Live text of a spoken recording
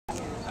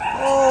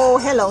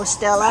Hello,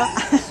 Stella.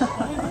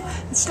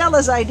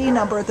 Stella's ID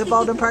number at the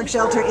Baldwin Park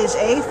Shelter is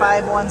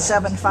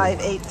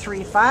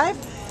A5175835,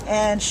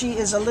 and she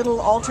is a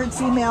little altered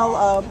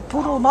female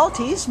Poodle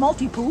Maltese,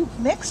 multi-poo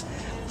mix.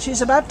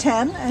 She's about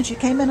 10, and she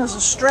came in as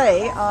a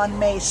stray on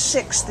May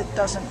 6th. It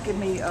doesn't give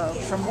me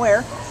from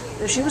where.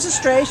 She was a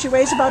stray. She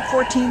weighs about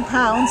 14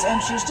 pounds,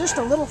 and she's just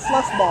a little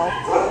fluff ball.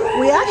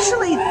 We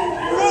actually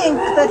think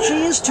that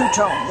she is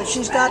two-toned, that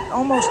she's got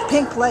almost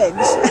pink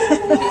legs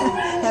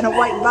and a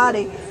white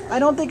body. I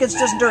don't think it's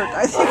just dirt.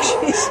 I think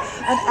she's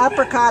an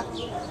apricot,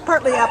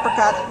 partly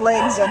apricot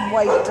legs and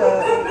white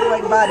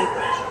body.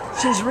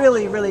 She's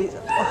really, really,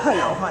 oh,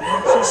 hello, honey.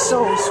 She's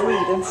so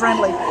sweet and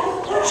friendly.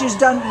 She's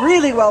done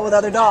really well with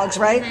other dogs,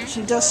 right? Mm-hmm.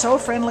 She's just so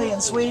friendly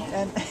and sweet,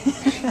 and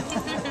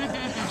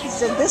she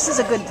said, this is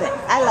a good thing.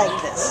 I like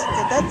this.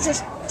 Let's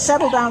just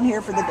settle down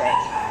here for the day.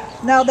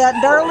 Now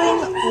that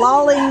darling,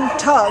 lolling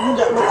tug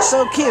that looks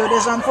so cute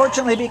is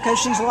unfortunately because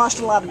she's lost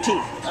a lot of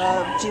teeth.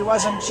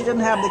 She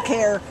didn't have the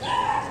care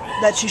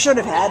that she should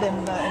have had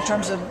in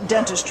terms of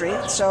dentistry,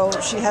 so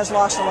she has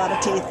lost a lot of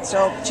teeth.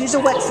 So she's a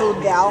wet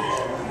food gal,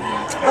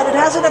 but it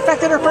hasn't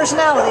affected her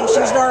personality.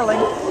 She's darling.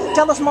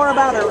 Tell us more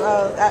about her,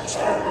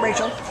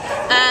 Rachel.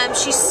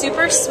 She's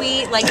super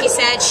sweet. Like you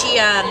said, she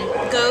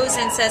goes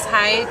and says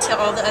hi to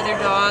all the other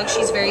dogs.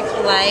 She's very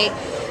polite.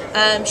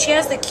 She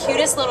has the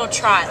cutest little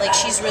trot. Like,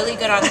 she's really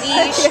good on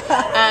leash.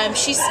 Yeah.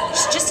 She's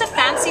just a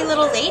fancy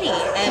little lady,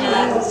 and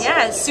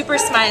yeah, super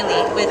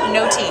smiley with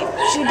no teeth.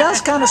 She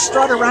does kind of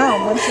strut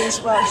around when she's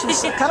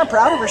kind of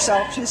proud of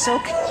herself. She's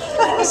so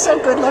so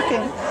good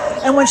looking,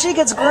 and when she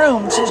gets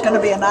groomed, she's going to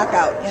be a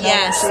knockout. You know,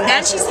 yes,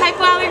 and she's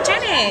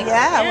hypoallergenic.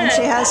 Yeah, when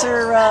she has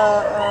her,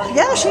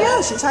 yeah, she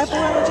is. She's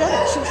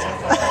hypoallergenic. She's,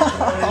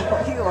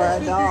 oh, you are a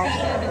doll.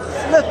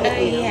 Look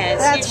at you. Yes,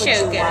 that's what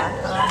so you want.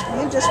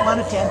 You just want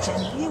attention.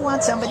 You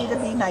want somebody to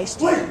be nice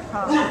to you.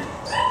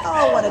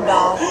 Oh, what a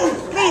doll.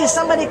 Please,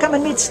 somebody come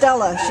and meet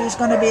Stella. She's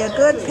going to be a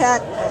good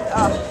pet.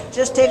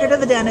 Just take her to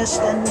the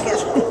dentist and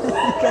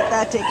get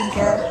that taken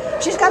care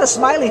of. She's got a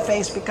smiley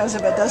face because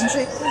of it, doesn't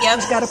she? Yep.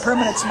 She's got a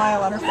permanent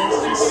smile on her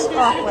face.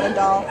 Oh, what a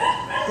doll.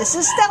 This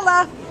is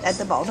Stella at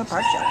the Baldwin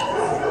Park Shelter.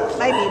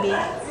 Bye, baby.